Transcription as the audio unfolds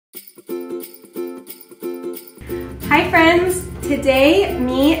Hi friends! Today,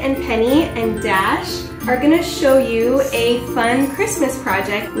 me and Penny and Dash are going to show you a fun Christmas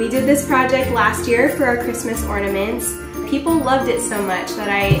project. We did this project last year for our Christmas ornaments. People loved it so much that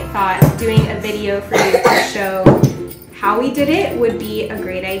I thought doing a video for you to show how we did it would be a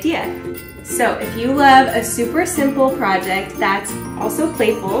great idea. So if you love a super simple project that's also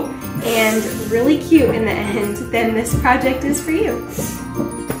playful and really cute in the end, then this project is for you.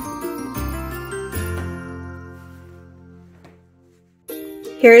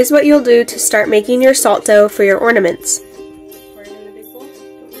 Here is what you'll do to start making your salt dough for your ornaments.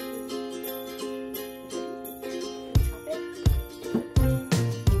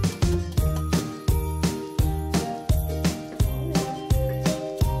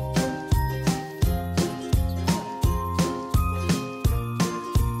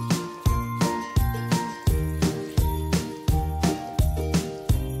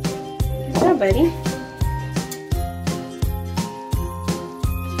 Good job, buddy.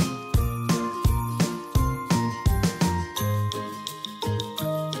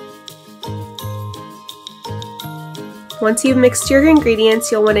 Once you've mixed your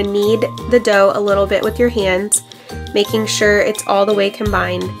ingredients, you'll want to knead the dough a little bit with your hands, making sure it's all the way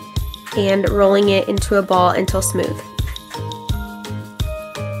combined, and rolling it into a ball until smooth.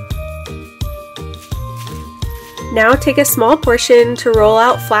 Now take a small portion to roll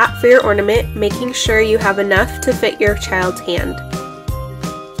out flat for your ornament, making sure you have enough to fit your child's hand.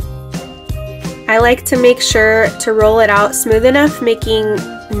 I like to make sure to roll it out smooth enough, making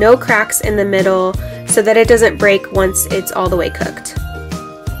no cracks in the middle so that it doesn't break once it's all the way cooked.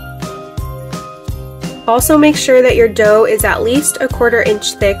 Also make sure that your dough is at least a 1/4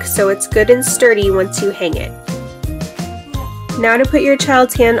 inch thick so it's good and sturdy once you hang it. Now to put your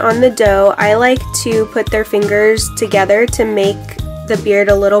child's hand on the dough, I like to put their fingers together to make the beard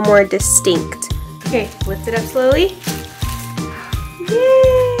a little more distinct. Okay, lift it up slowly. Yay!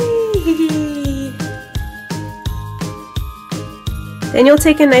 Then you'll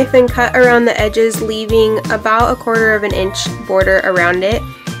take a knife and cut around the edges, leaving about a 1/4 inch border around it.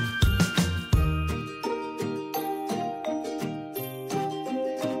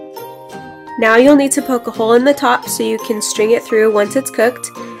 Now you'll need to poke a hole in the top so you can string it through once it's cooked,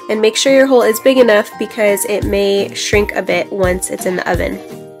 and make sure your hole is big enough because it may shrink a bit once it's in the oven.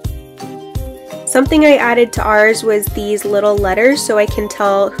 Something I added to ours was these little letters so I can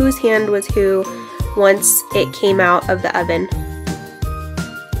tell whose hand was who once it came out of the oven.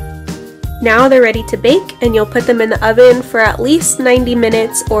 Now they're ready to bake, and you'll put them in the oven for at least 90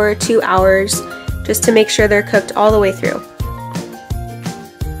 minutes or 2 hours just to make sure they're cooked all the way through.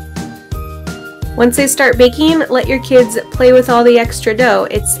 Once they start baking, let your kids play with all the extra dough.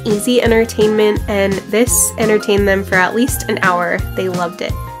 It's easy entertainment, and this entertained them for at least an hour. They loved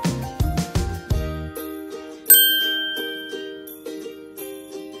it.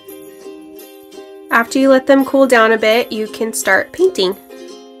 After you let them cool down a bit, you can start painting.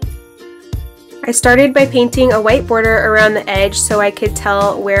 I started by painting a white border around the edge so I could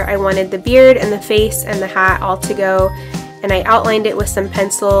tell where I wanted the beard and the face and the hat all to go, and I outlined it with some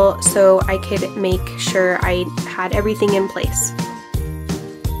pencil so I could make sure I had everything in place.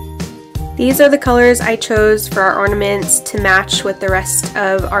 These are the colors I chose for our ornaments to match with the rest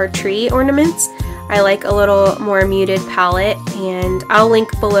of our tree ornaments. I like a little more muted palette, and I'll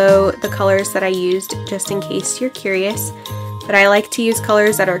link below the colors that I used just in case you're curious. But I like to use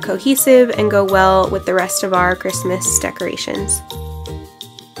colors that are cohesive and go well with the rest of our Christmas decorations.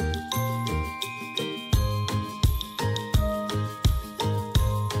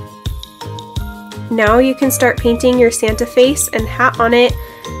 Now you can start painting your Santa face and hat on it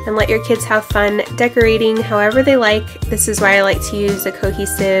and let your kids have fun decorating however they like. This is why I like to use a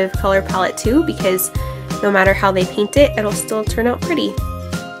cohesive color palette too, because no matter how they paint it, it'll still turn out pretty.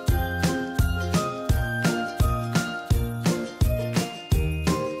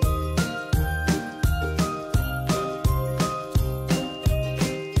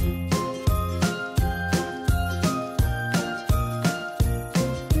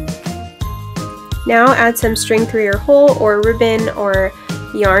 Now add some string through your hole, or ribbon or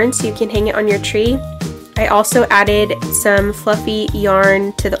yarn so you can hang it on your tree. I also added some fluffy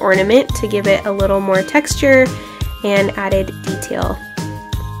yarn to the ornament to give it a little more texture and added detail.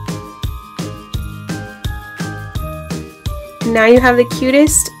 Now you have the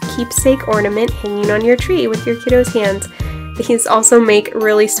cutest keepsake ornament hanging on your tree with your kiddos' hands. These also make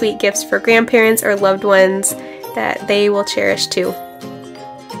really sweet gifts for grandparents or loved ones that they will cherish too.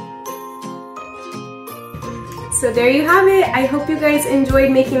 So there you have it. I hope you guys enjoyed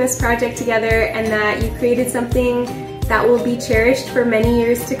making this project together and that you created something that will be cherished for many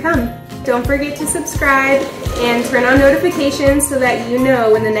years to come. Don't forget to subscribe and turn on notifications so that you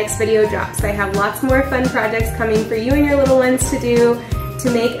know when the next video drops. I have lots more fun projects coming for you and your little ones to do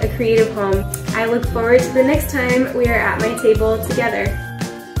to make a creative home. I look forward to the next time we are at my table together.